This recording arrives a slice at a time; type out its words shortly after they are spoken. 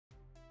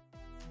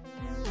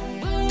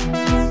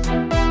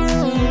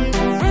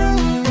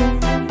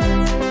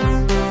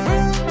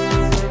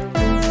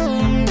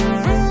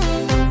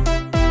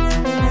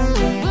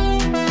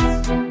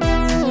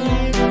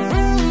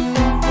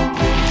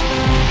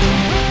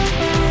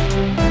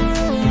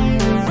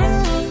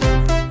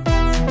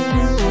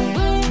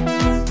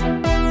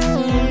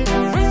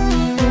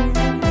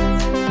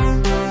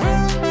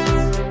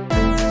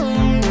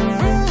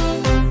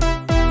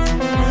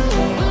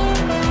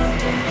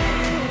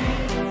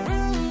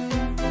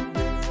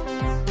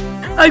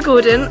Oh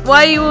Gordon,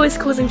 why are you always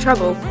causing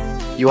trouble?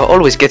 You are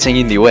always getting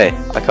in the way.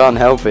 I can't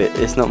help it,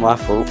 it's not my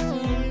fault.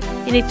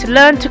 You need to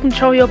learn to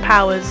control your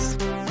powers.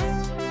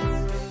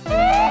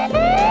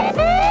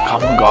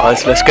 Come on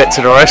guys, let's get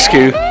to the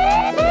rescue.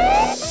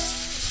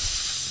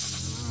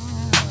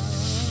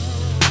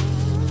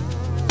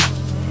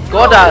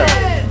 Gordan!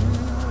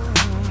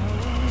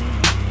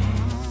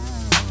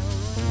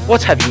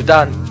 What have you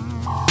done?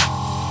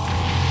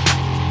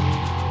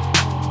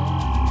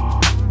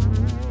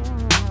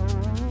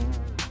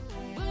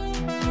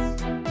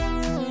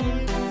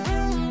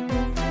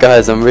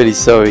 Guys, I'm really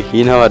sorry,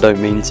 you know I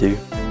don't mean to.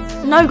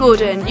 No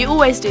Gordon, you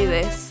always do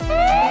this.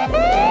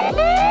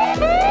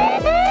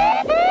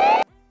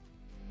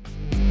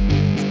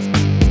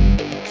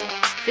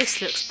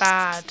 This looks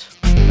bad.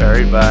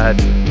 Very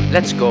bad.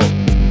 Let's go.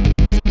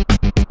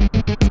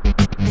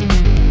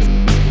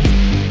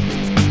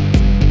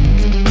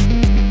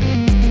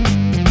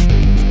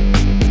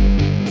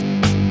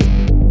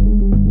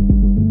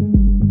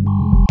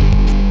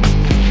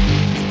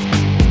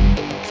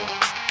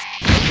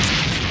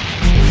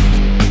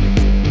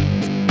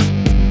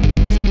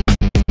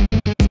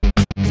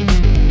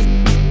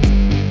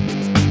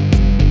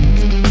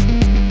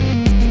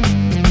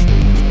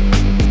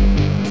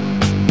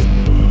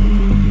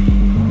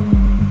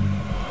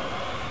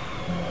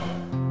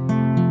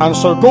 And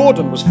so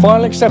Gordan was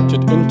finally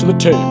accepted into the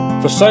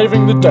team for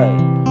saving the day.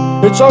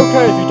 It's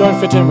okay if you don't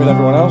fit in with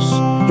everyone else,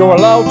 you're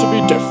allowed to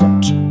be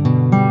different.